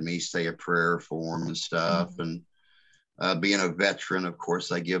 Mark had me say a prayer for him and stuff. And being a veteran, of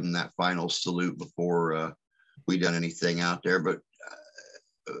course, I give him that final salute before we done anything out there. But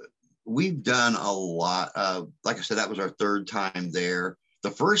we've done a lot. Like I said, that was our third time there.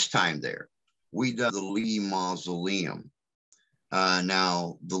 The first time there, we done the Lee Mausoleum.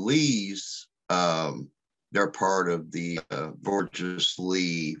 Now, the Lees, they're part of the Georges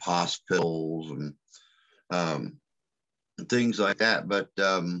Lee hospitals and things like that. But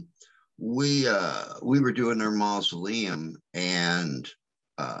we were doing their mausoleum, and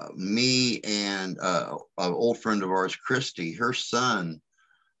me and an old friend of ours, Christy, her son,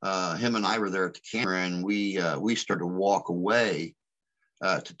 him and I were there at the camera, and we started to walk away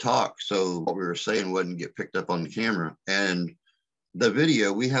to talk, so what we were saying wouldn't get picked up on the camera. And the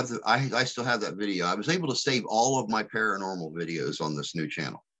video we have, I still have that video. I was able to save all of my paranormal videos on this new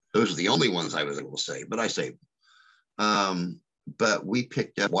channel. Those are the only ones I was able to save, but I saved them. But we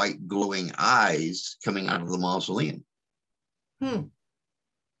picked up white glowing eyes coming out of the mausoleum.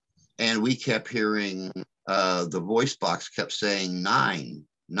 And we kept hearing the voice box kept saying 9,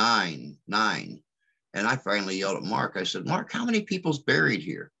 9, 9. And I finally yelled at Mark. I said, Mark, how many people's buried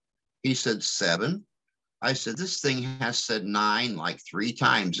here? He said 7. I said, this thing has said 9 like 3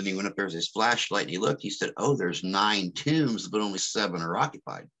 times. And he went up there with his flashlight and he looked. He said, oh, there's 9 tombs, but only 7 are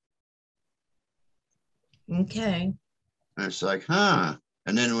occupied. Okay. And it's like, huh.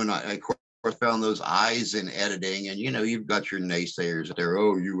 And then when I of course, found those eyes in editing, and you've got your naysayers there.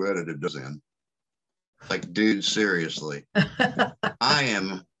 Oh, you edited those in. Like, dude, seriously. I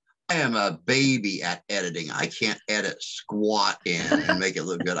am a baby at editing. I can't edit squat in and make it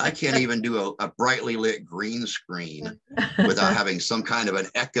look good. I can't even do a brightly lit green screen without having some kind of an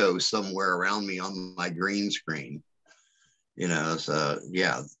echo somewhere around me on my green screen. So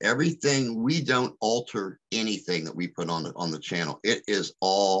yeah, everything, we don't alter anything that we put on the channel. It is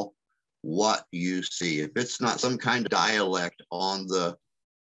all what you see. If it's not some kind of dialect on the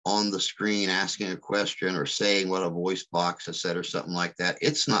screen asking a question or saying what a voice box has said or something like that,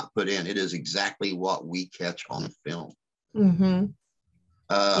 it's not put in. It is exactly what we catch on film.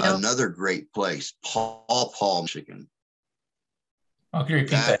 Another great place, Paw, Michigan. Oh, can you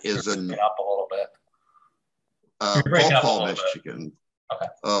repeat that? Is up a little bit. Paw, Michigan. Okay.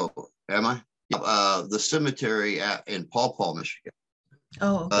 Oh, am I? The cemetery in Paw, Michigan.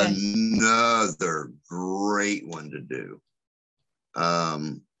 Oh, okay. Another great one to do.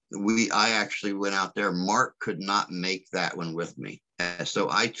 I actually went out there. Mark could not make that one with me. So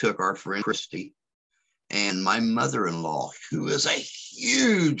I took our friend Christy and my mother-in-law, who is a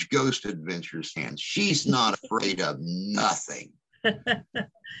huge Ghost Adventures fan. She's not afraid of nothing.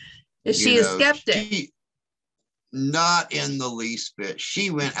 Is she a skeptic? Not in the least bit. She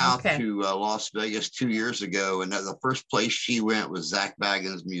went out to Las Vegas 2 years ago, and the first place she went was Zach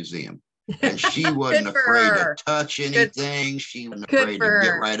Bagans' museum. And she wasn't afraid to touch anything. She wasn't afraid to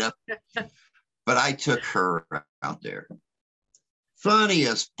get right up. But I took her out there.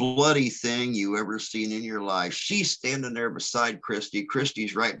 Funniest bloody thing you ever seen in your life. She's standing there beside Christy.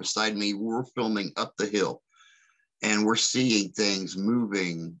 Christy's right beside me. We're filming up the hill, and we're seeing things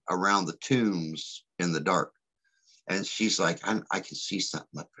moving around the tombs in the dark. And she's like, I can see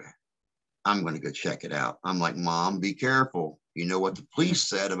something up there. I'm going to go check it out. I'm like, Mom, be careful. You know what the police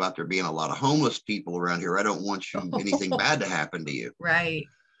said about there being a lot of homeless people around here. I don't want anything bad to happen to you. Right.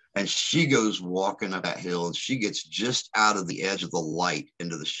 And she goes walking up that hill, and she gets just out of the edge of the light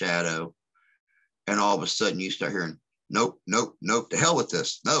into the shadow. And all of a sudden you start hearing, nope, nope, nope, to hell with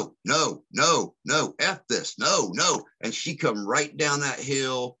this. No, no, no, no, F this. No, no. And she come right down that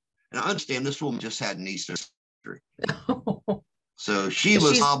hill. And I understand this woman just had an Easter So she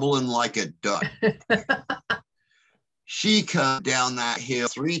was She's- hobbling like a duck. She come down that hill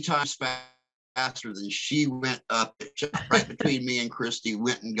 3 times faster than she went up. Right between me and Christy,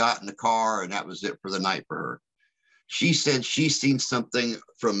 went and got in the car, and that was it for the night for her. She said she seen something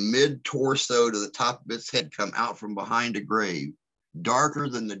from mid-torso to the top of its head come out from behind a grave, darker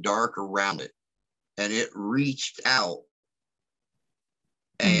than the dark around it. And it reached out.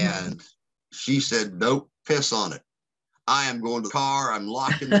 And she said, nope, piss on it. I am going to the car. I'm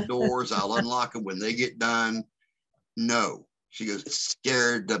locking the doors. I'll unlock them when they get done. No. She goes, it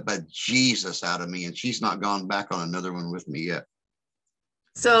scared the bejesus out of me. And she's not gone back on another one with me yet.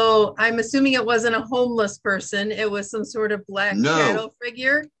 So I'm assuming it wasn't a homeless person. It was some sort of black shadow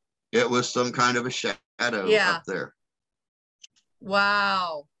figure. It was some kind of a shadow up there.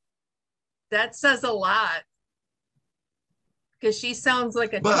 Wow. That says a lot. Because she sounds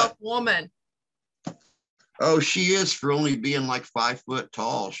like a tough woman. Oh, she is, for only being like 5 foot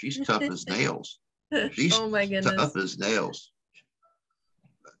tall. She's tough as nails. She's oh my goodness. tough as nails.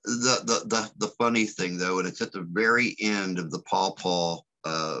 The funny thing though, and it's at the very end of the Paw Paw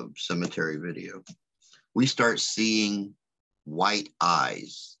cemetery video, we start seeing white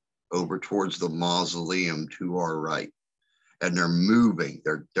eyes over towards the mausoleum to our right, and they're moving,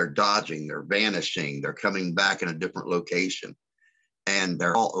 they're dodging, they're vanishing, they're coming back in a different location, and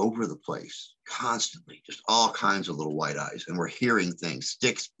they're all over the place constantly, just all kinds of little white eyes. And we're hearing things,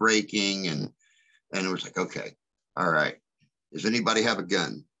 sticks breaking, and it was like, okay, all right, does anybody have a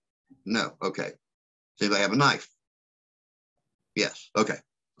gun? No. Okay. Does anybody have a knife? Yes. Okay.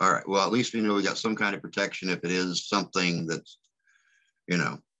 All right. Well, at least we know we got some kind of protection if it is something that's, you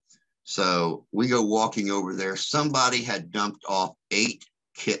know. So we go walking over there. Somebody had dumped off 8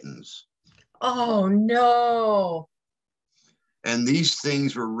 kittens. Oh, no. And these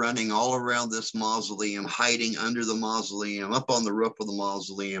things were running all around this mausoleum, hiding under the mausoleum, up on the roof of the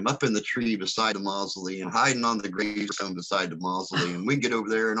mausoleum, up in the tree beside the mausoleum, hiding on the gravestone beside the mausoleum. We get over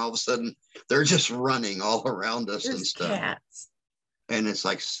there, and all of a sudden, they're just running all around us and stuff. Cats. And it's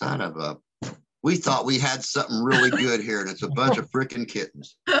like, son of a, we thought we had something really good here, and it's a bunch of freaking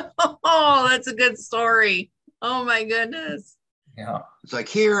kittens. Oh, that's a good story. Oh, my goodness. Yeah. It's like,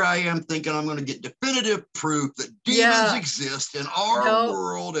 here I am thinking I'm going to get definitive proof that demons exist in our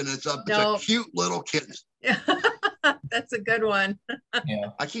world, and it's a cute little kitten. That's a good one. Yeah.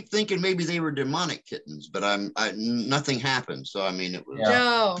 I keep thinking maybe they were demonic kittens, but nothing happened. So I mean, it was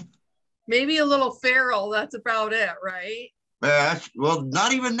no, maybe a little feral. That's about it, right? Well,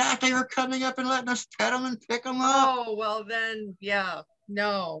 not even that. They were coming up and letting us pet them and pick them up. Oh, well then, yeah.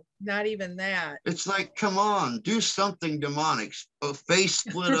 No, not even that. It's like, come on, do something demonic. Face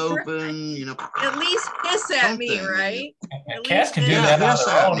split open, you know. At least hiss at me, right? Cats can do that on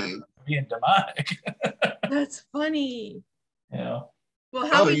their own, being demonic. That's funny. Yeah. Well,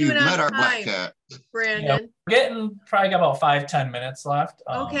 how are we doing on time, black cat. Brandon? Yeah, we're getting probably got about 5-10 minutes left.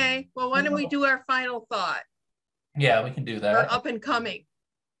 Okay. Well, why don't we do our final thought? Yeah, we can do that. Or up and coming.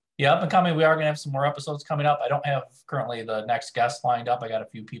 Yeah, up and coming. We are going to have some more episodes coming up. I don't have currently the next guest lined up. I got a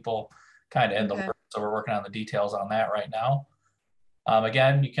few people kind of in the works, so we're working on the details on that right now.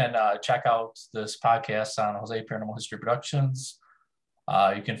 Again, you can check out this podcast on Jose Paranormal History Productions.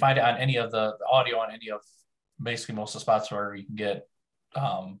 You can find it on any of the audio on any of basically most of the spots where you can get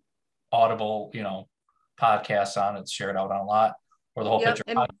Audible, podcasts on. It's shared out on a lot, or the whole picture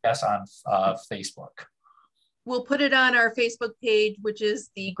podcast on Facebook. We'll put it on our Facebook page, which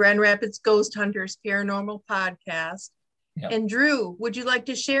is the Grand Rapids Ghost Hunters Paranormal Podcast. Yep. And Drew, would you like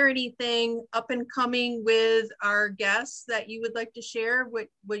to share anything up and coming with our guests that you would like to share? What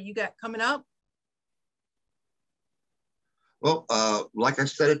you got coming up? Well, like I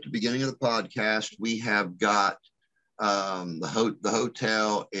said at the beginning of the podcast, we have got the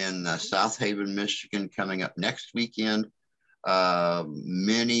hotel in South Haven, Michigan coming up next weekend.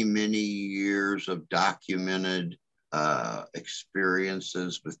 Many years of documented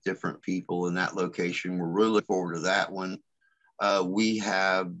experiences with different people in that location. We're really looking forward to that one. We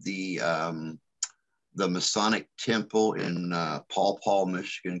have the Masonic Temple in Paw Paw,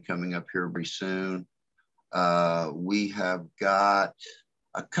 Michigan coming up here very soon. We have got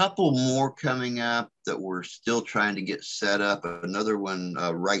a couple more coming up that we're still trying to get set up. Another one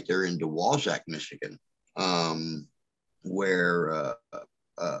right there in Dewaljack, Michigan, where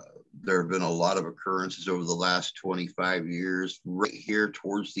there have been a lot of occurrences over the last 25 years. Right here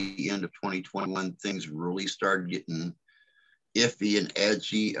towards the end of 2021, things really started getting iffy and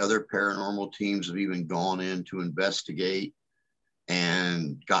edgy. Other paranormal teams have even gone in to investigate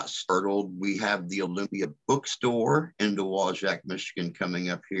and got startled. We have the Olympia Bookstore in Dewaljack, Michigan coming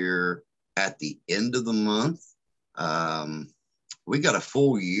up here at the end of the month. We got a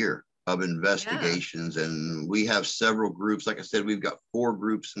full year of investigations, and we have several groups. Like I said, we've got 4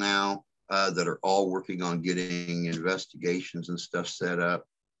 groups now that are all working on getting investigations and stuff set up.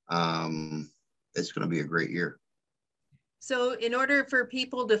 It's going to be a great year. So in order for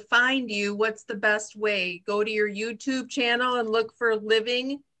people to find you, what's the best way? Go to your YouTube channel and look for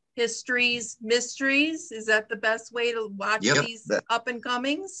Living Histories Mysteries. Is that the best way to watch these up and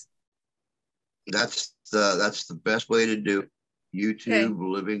comings? That's the best way to do it. YouTube,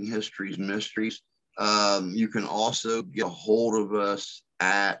 Living Histories Mysteries. You can also get a hold of us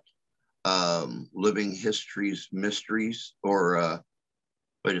at Living Histories Mysteries, or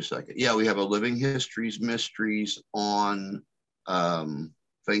wait a second. Yeah, we have a Living Histories Mysteries on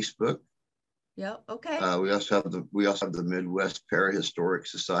Facebook. Yeah. Okay. We also have the Midwest Parahistoric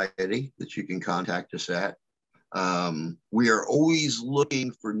Society that you can contact us at. We are always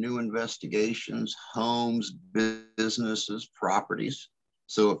looking for new investigations, homes, businesses, properties.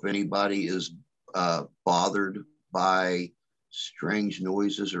 So if anybody is bothered by strange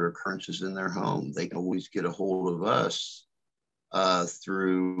noises or occurrences in their home, they can always get a hold of us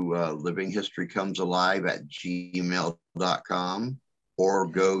through livinghistorycomesalive@gmail.com, or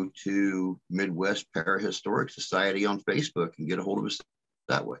go to Midwest Parahistoric Society on Facebook and get a hold of us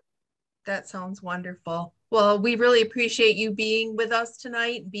that way. That sounds wonderful. Well, we really appreciate you being with us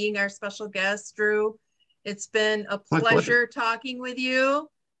tonight, being our special guest, Drew. It's been a pleasure talking with you,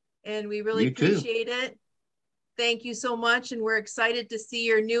 and we really appreciate it. Thank you so much, and we're excited to see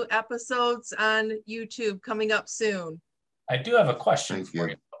your new episodes on YouTube coming up soon. I do have a question for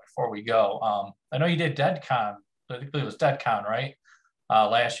you before we go. I know you did DeadCon. I think it was DeadCon, right?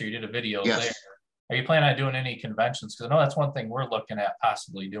 Last year you did a video there. Are you planning on doing any conventions? Because I know that's one thing we're looking at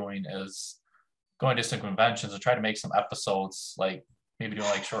possibly doing, is going to some conventions and try to make some episodes, like maybe doing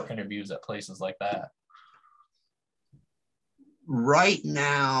like short interviews at places like that. Right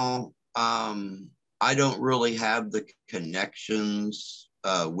now, I don't really have the connections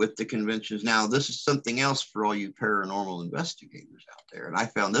with the conventions. Now, this is something else for all you paranormal investigators out there, and I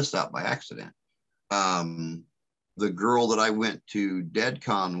found this out by accident. The girl that I went to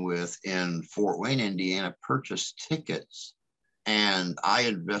DeadCon with in Fort Wayne, Indiana, purchased tickets, and I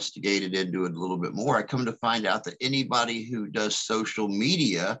investigated into it a little bit more. I come to find out that anybody who does social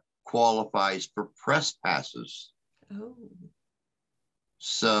media qualifies for press passes. Oh.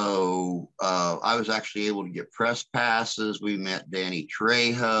 So I was actually able to get press passes. We met Danny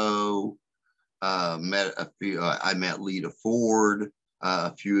Trejo, met a few. I met Lita Ford,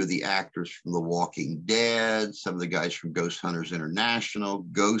 a few of the actors from The Walking Dead, some of the guys from Ghost Hunters International,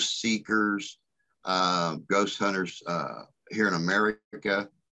 Ghost Seekers, Ghost Hunters here in America.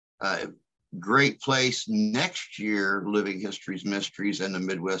 Great place. Next year, Living Histories Mysteries and the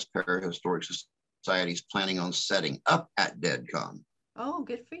Midwest Parahistoric Society is planning on setting up at DeadCon. Oh,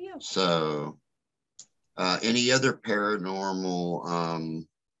 good for you. So any other paranormal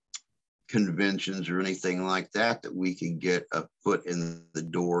conventions or anything like that we can get a foot in the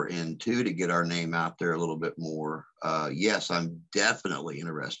door into to get our name out there a little bit more, yes, I'm definitely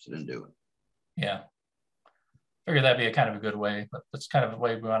interested in doing. Yeah. Figure that'd be a kind of a good way, but that's kind of a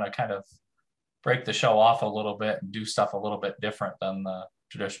way we want to kind of break the show off a little bit and do stuff a little bit different than the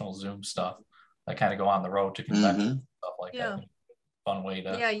traditional Zoom stuff. That kind of go on the road to conventions, stuff like that. Fun way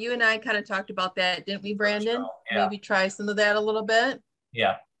to. Yeah, you and I kind of talked about that, didn't we, Brandon? Maybe try some of that a little bit.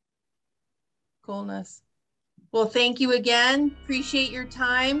 Yeah. Coolness. Well, thank you again. Appreciate your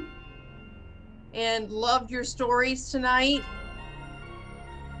time and loved your stories tonight.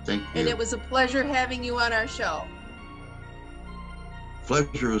 Thank you. And it was a pleasure having you on our show.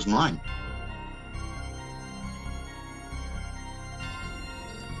 Pleasure was mine.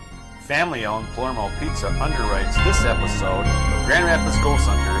 Family-owned Palermo Pizza underwrites this episode of Grand Rapids Ghost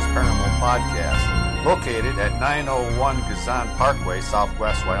Hunters Paranormal Podcast, located at 901 Gazan Parkway,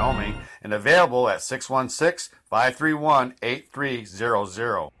 Southwest Wyoming, and available at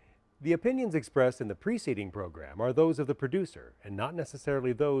 616-531-8300. The opinions expressed in the preceding program are those of the producer and not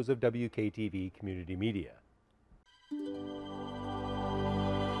necessarily those of WKTV Community Media.